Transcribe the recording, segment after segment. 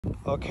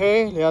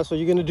Okay, yeah, so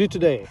you're gonna do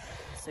today?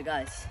 So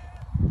guys,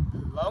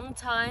 long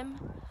time,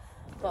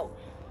 well,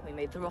 we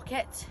made the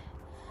rocket.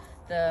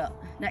 The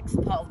next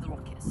part of the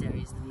rocket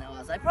series. Now,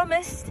 as I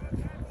promised,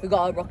 we got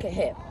our rocket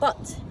here.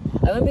 But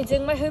I won't be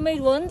doing my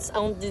homemade ones. I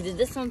want to do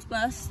this one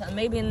first, and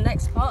maybe in the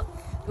next part,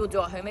 we'll do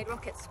our homemade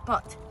rockets.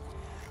 But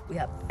we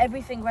have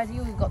everything ready.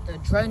 We've got the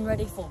drone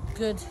ready for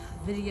good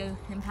video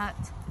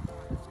impact.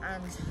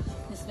 And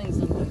this thing's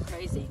going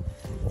crazy.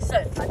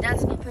 So, my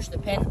dad's gonna push the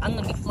pin. I'm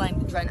gonna be flying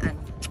the drone, and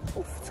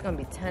oof, it's gonna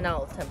be 10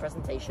 out of 10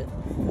 presentation.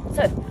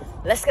 So,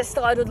 let's get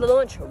started with the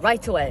launch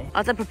right away.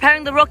 As I'm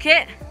preparing the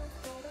rocket,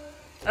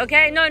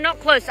 okay, no, not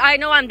close. I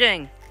know what I'm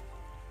doing.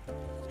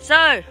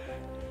 So,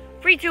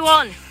 3, 2,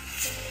 1.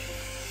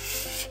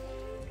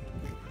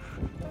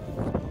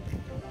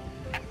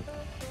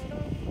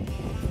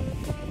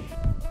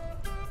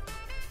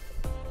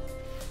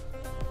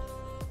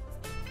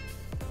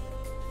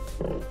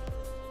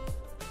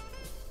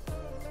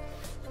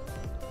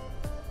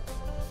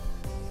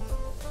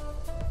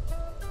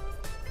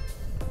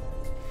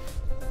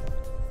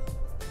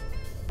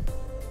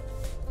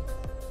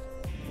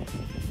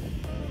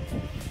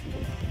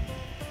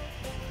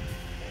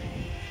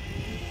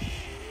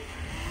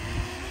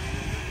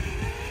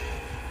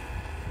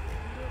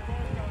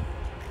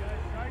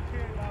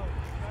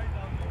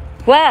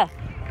 Where?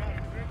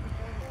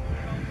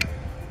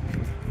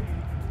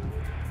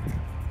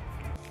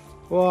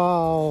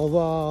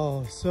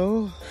 Wow.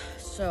 So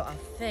I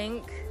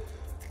think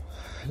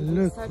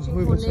look,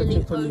 we've been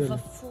searching for nearly over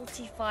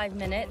 45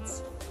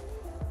 minutes.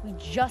 We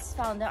just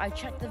found it. I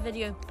checked the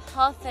video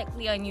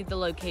perfectly. I knew the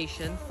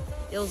location.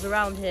 It was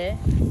around here,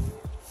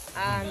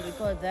 and we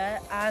got it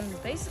there.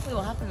 And basically,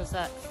 what happened was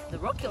that the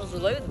rocket was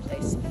all over the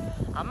place.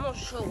 I'm not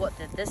sure what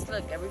did this.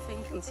 Look,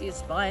 everything can see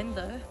is fine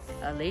though,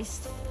 at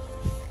least.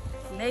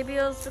 Maybe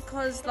it was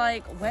because,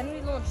 like, when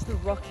we launched the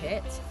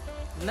rocket,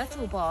 the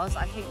metal bars,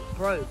 I think,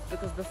 broke.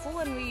 Because before,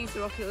 when we used the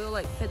rocket, we were,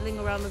 like, fiddling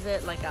around with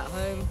it, like, at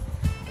home.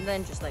 And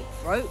then just, like,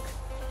 broke.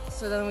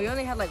 So then we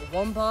only had, like,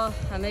 one bar.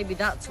 And maybe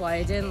that's why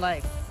it didn't,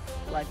 like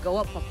go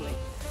up properly.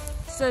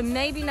 So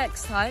maybe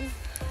next time,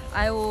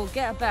 I will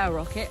get a better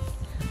rocket.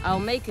 I'll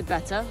make it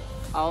better.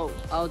 I'll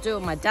do it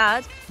with my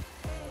dad.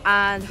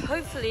 And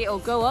hopefully, it'll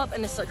go up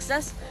and a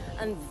success.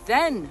 And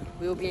then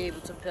we'll be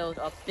able to build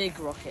a big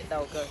rocket that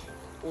will go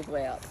all the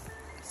way up.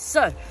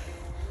 So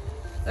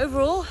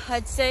overall,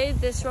 I'd say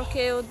this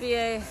rocket would be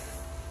a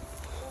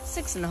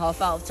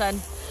 6.5 out of 10.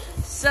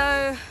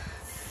 So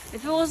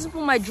if it wasn't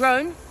for my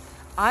drone,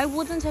 I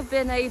wouldn't have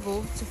been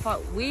able to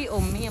find, me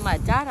and my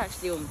dad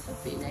actually wouldn't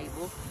have been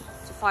able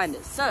to find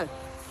it. So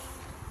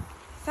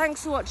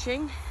thanks for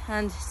watching,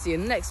 and see you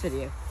in the next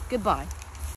video. Goodbye.